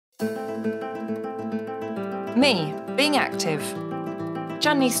Me, being active.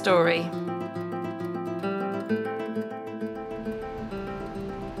 Chandni's story.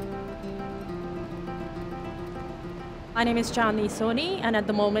 My name is Chandni, and at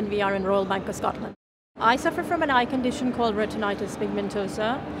the moment we are in Royal Bank of Scotland. I suffer from an eye condition called retinitis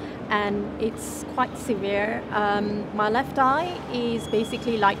pigmentosa, and it's quite severe. My left eye is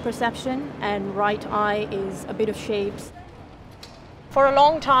basically light perception, and right eye is a bit of shapes. For a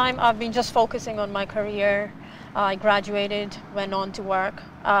long time, I've been just focusing on my career. I graduated, went on to work,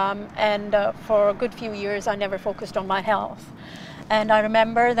 and for a good few years, I never focused on my health. And I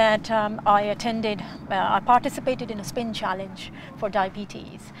remember that I participated in a spin challenge for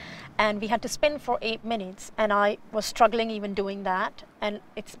diabetes. And we had to spin for 8 minutes, and I was struggling even doing that. And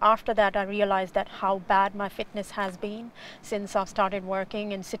it's after that I realized that how bad my fitness has been since I've started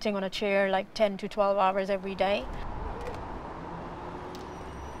working and sitting on a chair like 10 to 12 hours every day.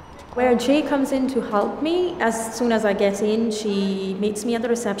 Where Jay comes in to help me, as soon as I get in, she meets me at the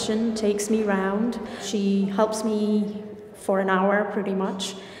reception, takes me round. She helps me for an hour pretty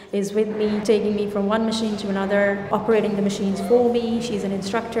much, is with me, taking me from one machine to another, operating the machines for me. She's an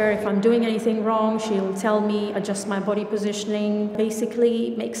instructor. If I'm doing anything wrong, she'll tell me, adjust my body positioning.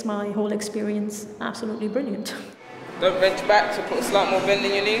 Basically, makes my whole experience absolutely brilliant. Don't bench back, so put a slight more bend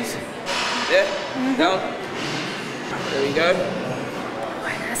in your knees. Yeah, down. There we go.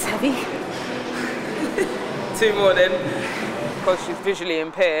 That's heavy. 2 more then. Because she's visually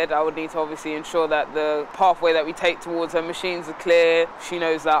impaired, I would need to obviously ensure that the pathway that we take towards her machines are clear. She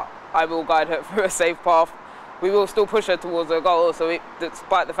knows that I will guide her through a safe path. We will still push her towards her goal, so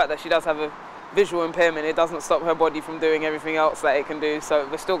despite the fact that she does have a visual impairment, it doesn't stop her body from doing everything else that it can do. So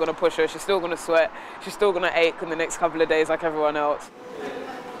we're still going to push her, she's still going to sweat, she's still going to ache in the next couple of days like everyone else.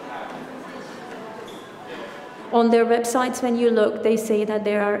 On their websites, when you look, they say that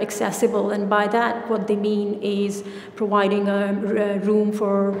they are accessible, and by that what they mean is providing a room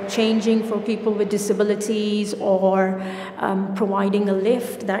for changing for people with disabilities, or providing a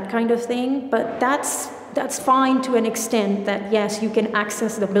lift, that kind of thing. But that's fine to an extent, that yes, you can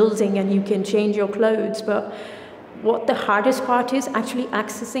access the building and you can change your clothes, but what the hardest part is actually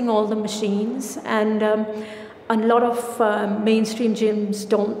accessing all the machines. And a lot of mainstream gyms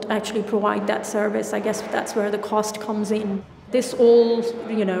don't actually provide that service. I guess that's where the cost comes in. This all,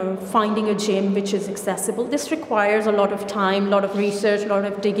 finding a gym which is accessible, this requires a lot of time, a lot of research, a lot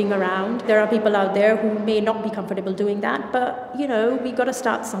of digging around. There are people out there who may not be comfortable doing that, but, we got to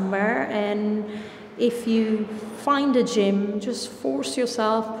start somewhere. And if you find a gym, just force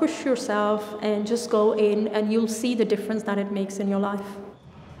yourself, push yourself, and just go in, and you'll see the difference that it makes in your life.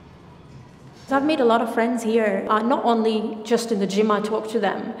 I've made a lot of friends here, not only just in the gym I talk to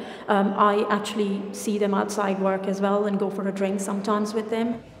them, I actually see them outside work as well and go for a drink sometimes with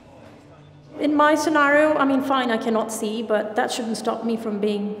them. In my scenario, fine, I cannot see, but that shouldn't stop me from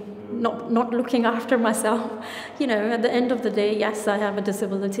not looking after myself. At the end of the day, yes, I have a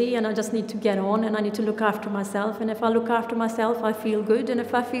disability and I just need to get on and I need to look after myself. And if I look after myself, I feel good. And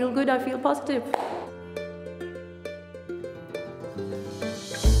if I feel good, I feel positive.